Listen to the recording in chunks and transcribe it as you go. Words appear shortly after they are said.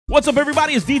What's up,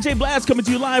 everybody? It's DJ Blast coming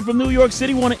to you live from New York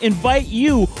City. Want to invite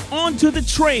you onto the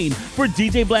train for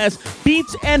DJ Blast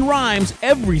Beats and Rhymes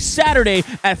every Saturday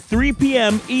at 3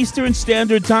 p.m. Eastern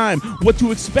Standard Time. What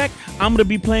to expect? I'm going to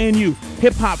be playing you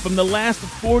hip-hop from the last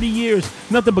 40 years.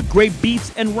 Nothing but great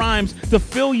beats and rhymes to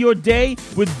fill your day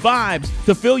with vibes,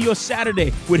 to fill your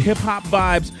Saturday with hip-hop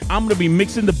vibes. I'm going to be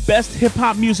mixing the best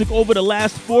hip-hop music over the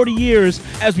last 40 years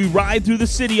as we ride through the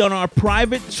city on our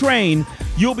private train.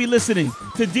 You'll be listening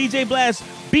to DJ Blast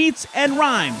Beats and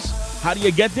Rhymes. How do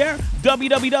you get there?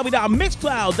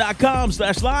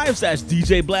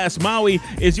 www.mixcloud.com/live/DJ Blast Maui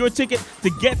is your ticket to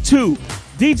get to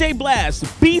DJ Blast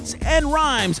Beats and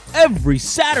Rhymes every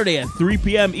Saturday at 3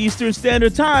 p.m. Eastern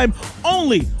Standard Time,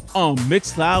 only on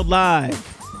Mixcloud Live.